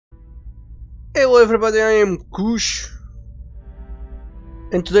Hello everybody, I am Kush,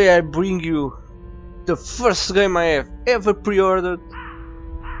 and today I bring you the first game I have ever pre-ordered.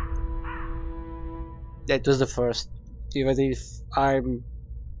 That was the first, even if I'm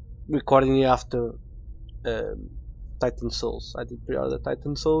recording it after Titan Souls. I did pre-order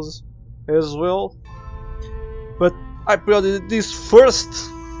Titan Souls as well, but I pre-ordered this first.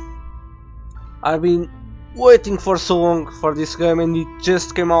 I've been waiting for so long for this game, and it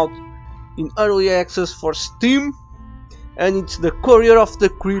just came out in early access for Steam, and it's the Courier of the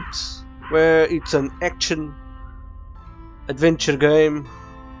Crypts, where it's an action adventure game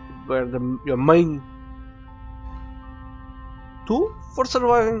where your main tool for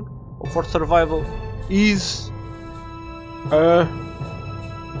surviving or for survival is a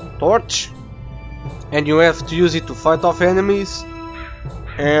torch, and you have to use it to fight off enemies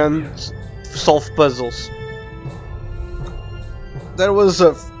and solve puzzles. There was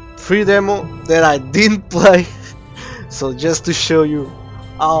a free demo that I didn't play, so just to show you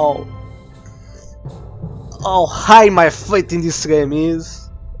how high my faith in this game is,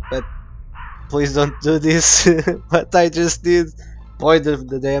 but please don't do this. What I just did, played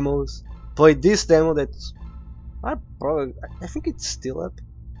the demos, played this demo that I think it's still up.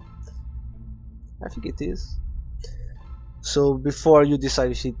 I think it is. So before you decide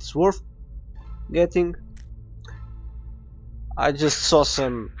if it's worth getting, I just saw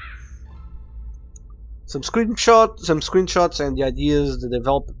some screenshots and the ideas the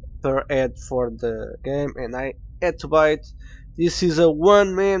developer had for the game, and I had to buy it. This is a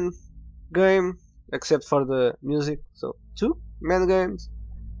one-man game except for the music, so two-man games.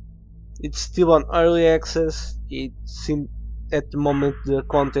 It's still on early access. It seems at the moment the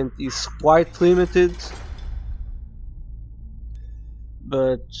content is quite limited,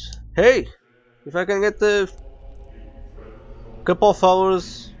 but hey, if I can get a couple of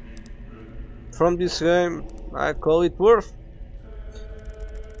hours from this game, I call it worth.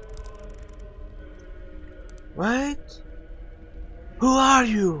 Wait, who are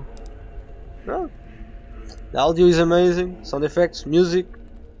you? No. The audio is amazing, sound effects, music,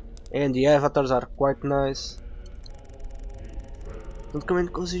 and the avatars are quite nice. Don't come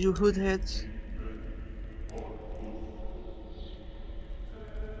and cozy, you hoodheads.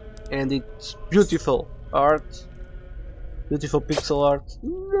 And it's beautiful art, beautiful pixel art.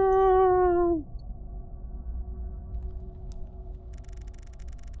 No,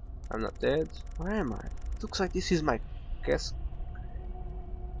 I'm not dead. Where am I? It looks like this is my casket.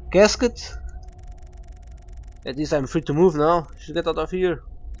 At least I'm free to move now. Should get out of here.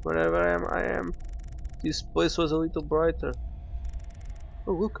 Wherever I am. This place was a little brighter.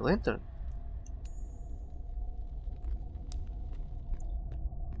 Oh look, a lantern.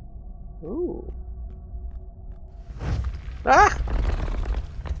 Ooh. Ah!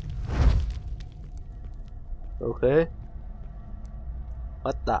 Okay.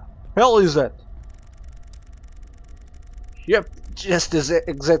 What the hell is that? Yep, just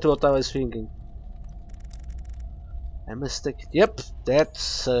exactly what I was thinking. I must take it. Yep,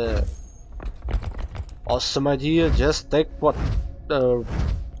 that's awesome idea. Just take what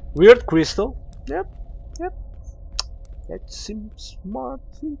weird crystal. Yep. That seems smart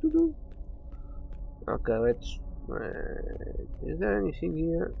thing to do. Okay, let's. Is there anything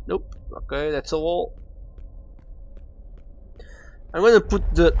here? Nope. Okay, that's a wall. I'm gonna put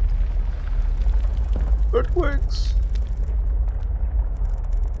the earthquakes.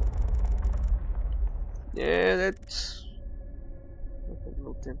 Yeah, that's.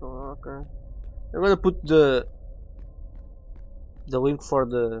 Okay. I'm gonna put the link for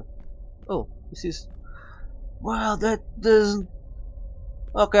the. Oh, this is. Well, that doesn't.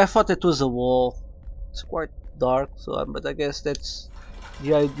 Okay, I thought it was a wall. It's quite dark, so but I guess that's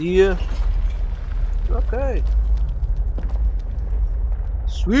the idea. Okay.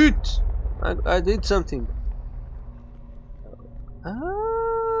 Sweet! I did something.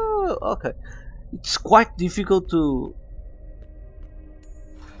 Oh, okay. It's quite difficult to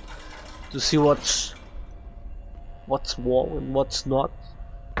see what's wall and what's not.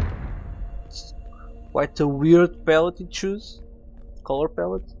 It's quite a weird palette to choose, color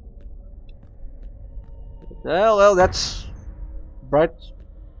palette. Well, that's bright.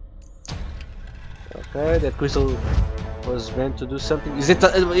 Okay, that crystal was meant to do something. Is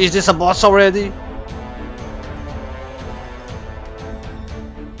this a boss already?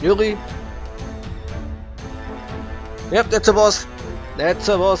 Really? Yep, that's a boss. That's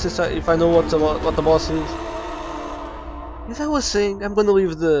a boss if I know what the boss is. As I was saying, I'm gonna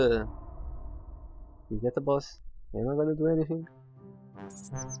leave the. Is that a boss? Am I gonna do anything?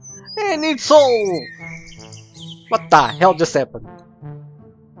 And it's all. What the hell just happened?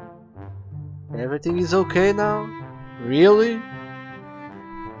 Everything is okay now? Really?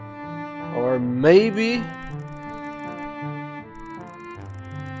 Or maybe?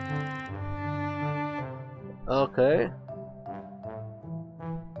 Okay.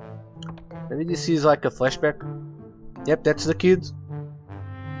 Maybe this is like a flashback. Yep, that's the kid.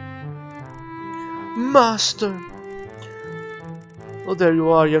 Master! Oh, there you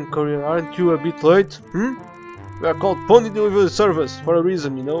are, young Courier. Aren't you a bit late? We are called Pony Delivery Service for a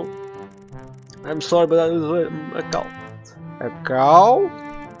reason, you know. I'm sorry, but I was a cow. A cow?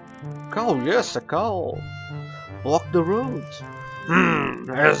 Cow, yes, a cow. Block the road.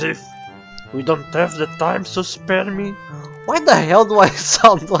 As if we don't have the time, so spare me. Why the hell do I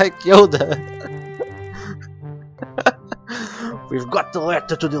sound like Yoda? We've got the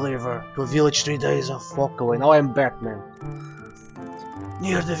letter to deliver to a village 3 days of walk away. Now I'm Batman.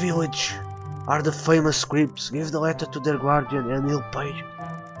 Near the village are the famous Crypts. Give the letter to their guardian and he'll pay you.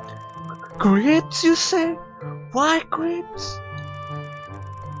 Crypts, you say? Why Crypts?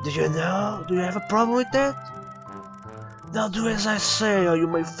 Do you know? Do you have a problem with that? Now do as I say, or you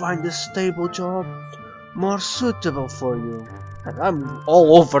may find a stable job more suitable for you. And I'm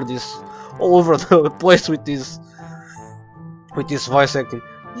all over the place with this voice acting.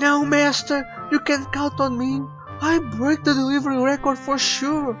 No, master, you can count on me. I break the delivery record for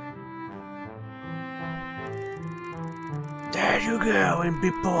sure. There you go, and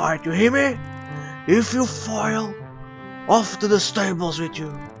be polite, you hear me? If you fail, off to the stables with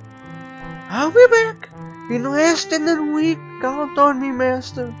you. I'll be back in less than a week. Count on me,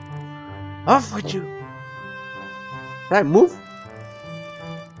 master. Off with you. Can I move?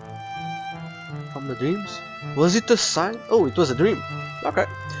 From the dreams? Was it a sign? Oh, it was a dream. Okay.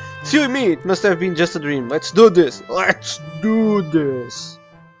 Silly me, it must have been just a dream. Let's do this. Let's do this.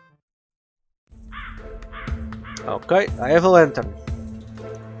 Okay, I have a lantern.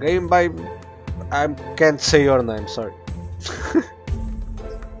 Game by... I can't say your name, sorry.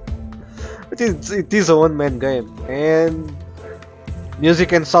 It is a one-man game. And...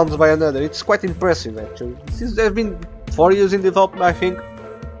 music and sounds by another. It's quite impressive, actually. There's been 4 years in development, I think.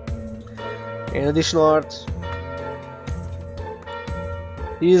 And additional art.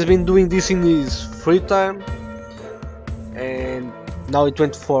 He has been doing this in his free time, and now it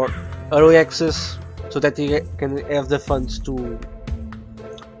went for early access so that he can have the funds to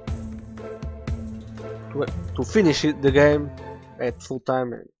finish the game at full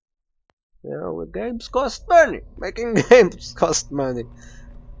time. And, you know, games cost money. Making games cost money.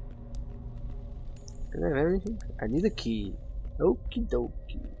 Can I have anything? I need a key. Okie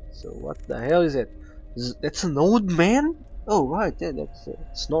dokie. So what the hell is that? That's an old man? Oh right, yeah, that's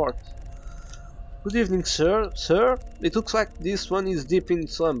Snort. Good evening, sir. Sir, it looks like this one is deep in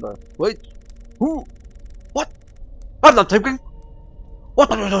slumber. Wait, who? What? I'm not thinking. What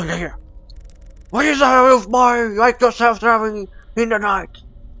are you doing here? Why is a elf boy like yourself traveling in the night?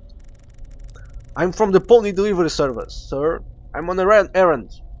 I'm from the Pony Delivery Service, sir. I'm on an errand.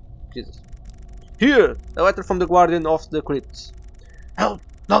 Jesus. Here, a letter from the guardian of the crypts. Hell,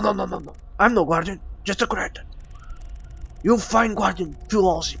 no. I'm no guardian, just a creator. You'll find Guardian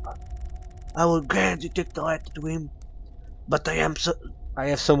Philosopher. I will gladly take the letter to him, but I have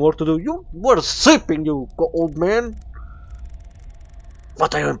some work to do. You were sleeping, you old man.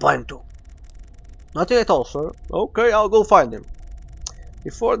 What are you implying to? Nothing at all, sir. Okay, I'll go find him.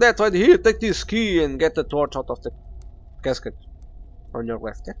 Before that, right here, take this key and get the torch out of the casket on your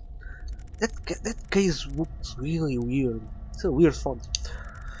left. That case looks really weird. It's a weird font.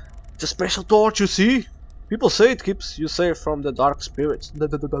 It's a special torch, you see. People say it keeps you safe from the dark spirits. The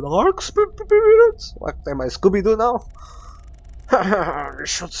dark spirits? What am I, Scooby-Doo now? You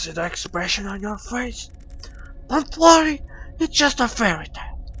should see the expression on your face. Don't worry, it's just a fairy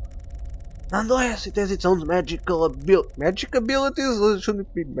tale. Nonetheless, it has its own magical abilities. Magic abilities? Or shouldn't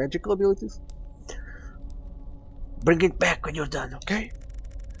it be magical abilities? Bring it back when you're done, okay?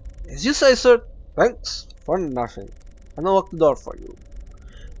 As you say, sir. Thanks for nothing. I'll unlock the door for you.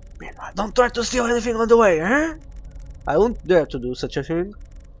 Don't try to steal anything on the way, eh? I won't dare to do such a thing.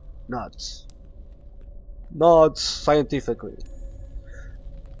 Not scientifically.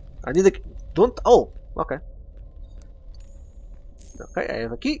 I need a key. Don't. Oh, okay. Okay, I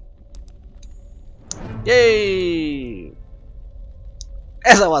have a key. Yay!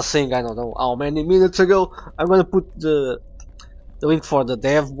 As I was saying, I don't know how many minutes ago, I'm gonna put the link for the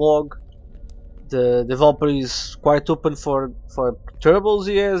dev blog. The developer is quite open for troubles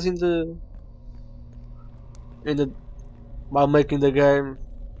he has in the while making the game.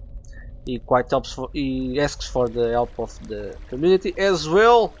 He quite helps he asks for the help of the community as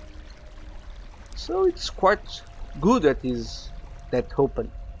well. So it's quite good that he's that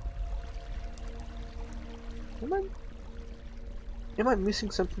open. Am I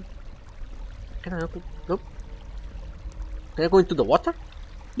missing something? Can I open? Nope. Can I go into the water?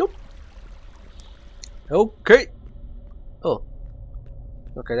 Nope. Okay. Oh.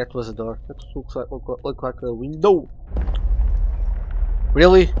 Okay, that was a door. That look like a window.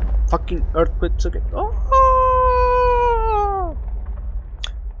 Really? Fucking earthquakes again. Oh!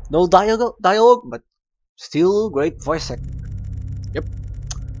 No dialogue, but still great voice acting. Yep.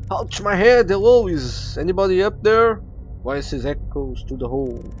 Ouch, my head. Hello, is anybody up there? Voices echoes to the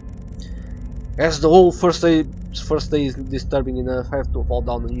hole. As the whole first day is disturbing enough, I have to fall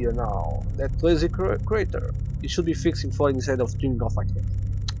down here now. That lazy crater. It should be fixing for instead of streaming off like that.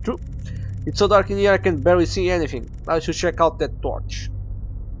 True. It's so dark in here I can barely see anything. I should check out that torch.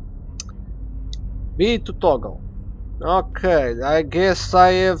 B to toggle. Okay, I guess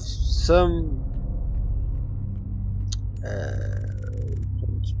I have some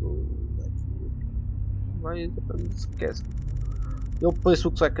why is it on this castle? Your place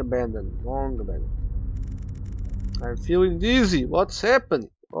looks like abandoned. Long abandoned. I'm feeling dizzy. What's happening?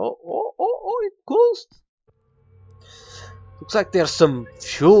 Oh, it closed. Looks like there's some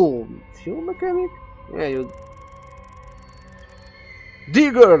fuel mechanic. Yeah, you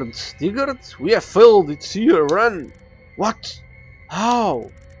Diggers! We have failed, it's here, run! What? How?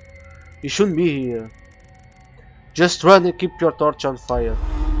 You shouldn't be here. Just run and keep your torch on fire.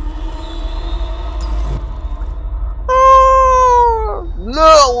 No!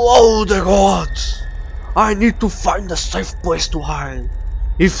 Oh the gods! I need to find a safe place to hide.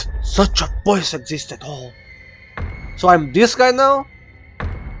 If such a place exists at all. So I'm this guy now?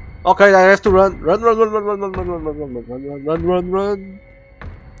 Okay, I have to run. Run.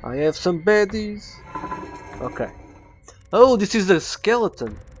 I have some baddies. Okay. Oh, this is the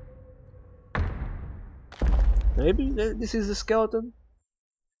skeleton. Maybe this is the skeleton.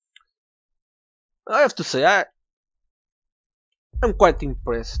 I have to say, I'm quite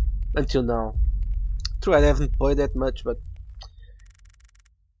impressed until now. True, I haven't played that much, but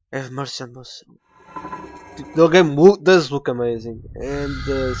have mercy on myself. The game does look amazing, and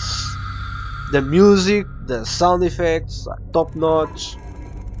the music, the sound effects are top notch.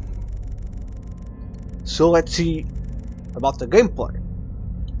 So let's see about the gameplay.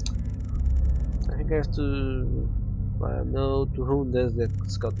 I think I have to. I know to whom does that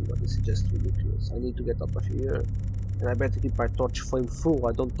scouting, but this is just ridiculous. I need to get up of here, and I better keep my torch flame full.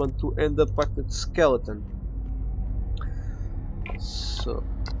 I don't want to end up like that skeleton. So,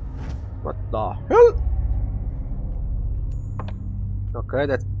 what the hell? Okay,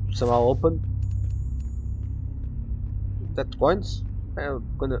 that somehow opened. That coins? I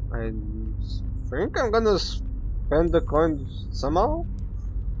think I'm gonna spend the coins somehow.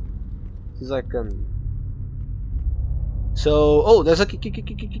 Since I can. So, oh, there's a key. I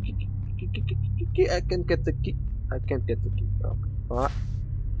can get the key. I can't get the key. Okay.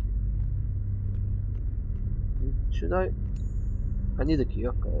 Should I? I need a key.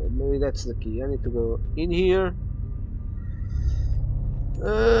 Okay, maybe that's the key. I need to go in here.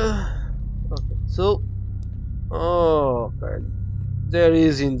 Okay. So, oh, okay. There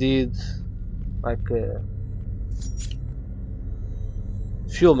is indeed like a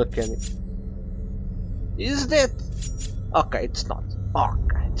fuel mechanic. Is that? Okay, it's not.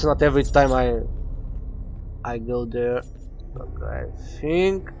 Okay, it's not every time I go there. Okay, I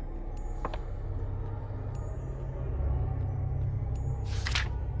think.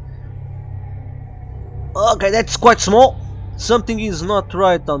 Okay, that's quite small. Something is not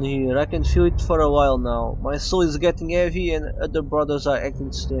right down here. I can feel it for a while now. My soul is getting heavy and other brothers are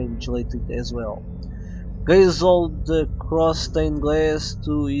acting strange lately as well. Gaze all the cross-stained glass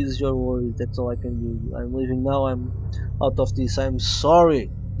to ease your worries. That's all I can give you. I'm leaving now. I'm out of this. I'm sorry.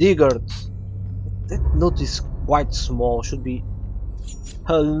 Diggard. That note is quite small. Should be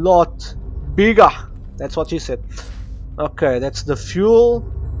a lot bigger. That's what she said. Okay, that's the fuel.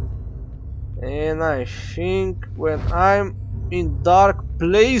 And I think when I'm in dark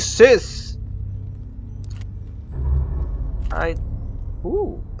places,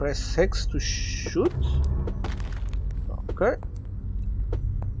 press X to shoot. Okay.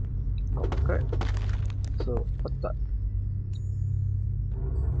 So what that?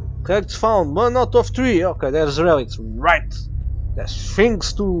 Crypts found 1 out of 3. Okay, there's relics. Right. There's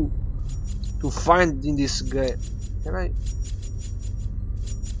things to find in this game. Can I?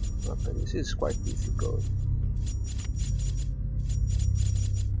 Okay, this is quite difficult.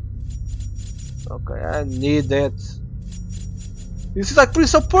 Okay, I need that. This is like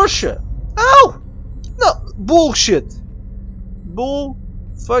Prince of Persia. Oh! No! Bullshit! Bull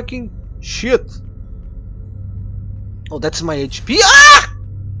fucking shit! Oh, that's my HP. Ah!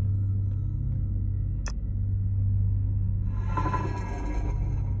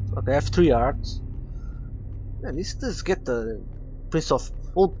 Okay, I have 3 hearts. Man, this does get the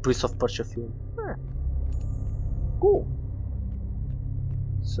old Prince of Persia film. Cool.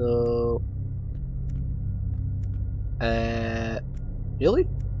 So, really?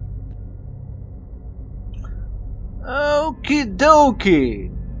 Okie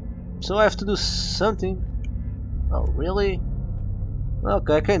dokie. So I have to do something. Oh, really?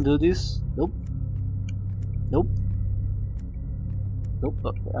 Okay, I can do this. Nope. Nope. Nope.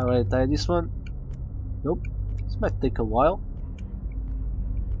 Okay, I already tried this one. Nope. This might take a while.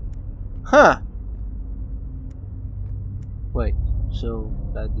 Huh. Wait. So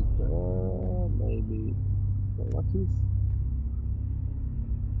that did. Maybe. What if?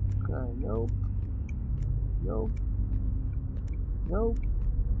 Okay. Nope. Nope. Nope.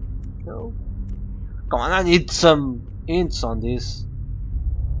 Nope. Come on, I need some hints on this.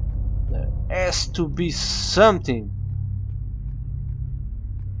 There has to be something.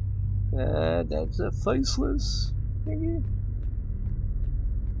 That's a faceless thingy.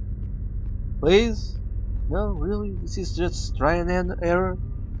 Please? No, really? This is just try and error?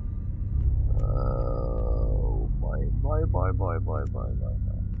 Bye.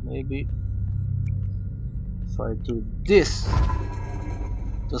 Maybe if I do this,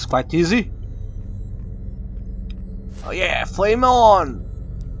 that's quite easy. Oh yeah, flame on!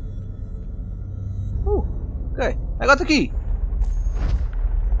 Ooh, okay, I got the key.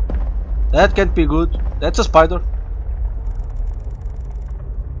 That can't be good. That's a spider.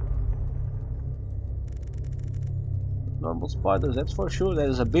 Normal spiders, that's for sure. That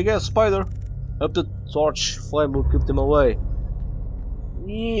is a big ass spider. Up the torch flame will keep them away.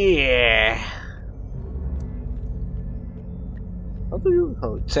 Yeah. How do you?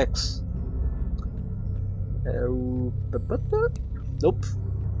 Oh, it's X. Nope.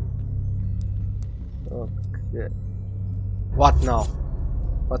 Okay. What now?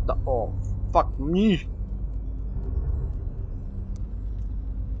 What the? Oh, fuck me.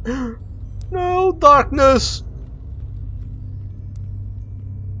 No, darkness.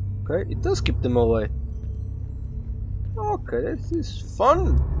 Okay, it does keep them away. Okay, this is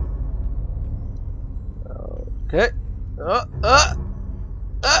fun. Okay.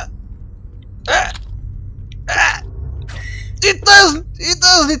 It doesn't! It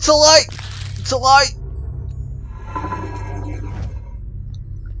does! It's a lie! It's a lie!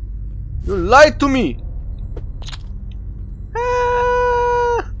 You lied to me!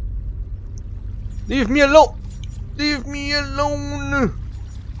 Leave me alone! Leave me alone!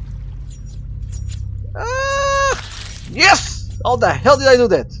 Yes! How the hell did I do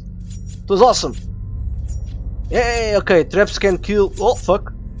that? It was awesome! Yay! Okay, traps can kill. Oh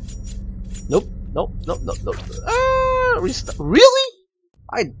fuck! Nope! Nope! Nope! Nope! Nope! Restart. Really?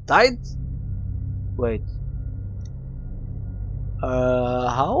 I died? Wait.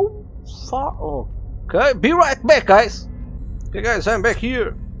 How far? Oh, okay, be right back, guys. Okay, guys, I'm back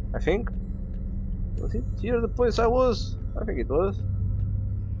here. I think. Was it here the place I was? I think it was.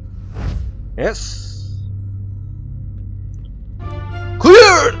 Yes.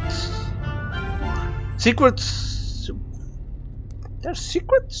 Cleared! Secrets. There's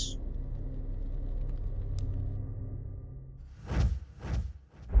secrets?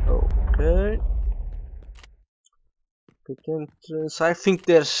 Okay. Quick entrance. I think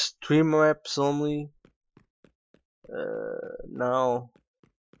there's 3 maps only. Now.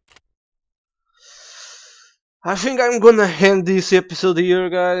 I think I'm gonna end this episode here,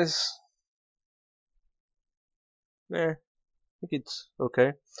 guys. I think it's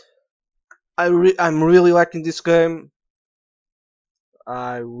okay. I'm really liking this game.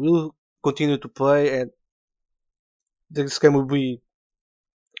 I will continue to play, and this game will be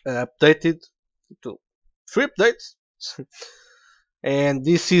updated to 3 updates. And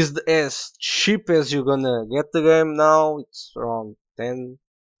this is as cheap as you're gonna get the game now. It's around $10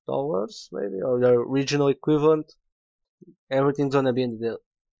 maybe, or the original equivalent. Everything's gonna be in the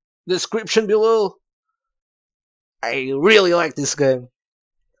description below. I really like this game.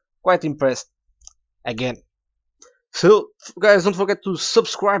 Quite impressed again. So guys, don't forget to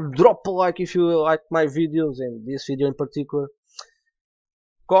subscribe, drop a like if you like my videos and this video in particular.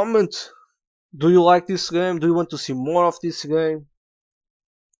 Comment, do you like this game? Do you want to see more of this game?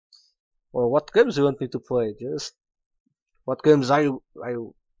 Or what games do you want me to play? Just what games are you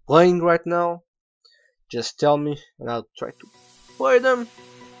playing right now? Just tell me and I'll try to play them.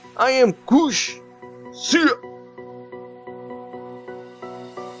 I am Kush. See ya!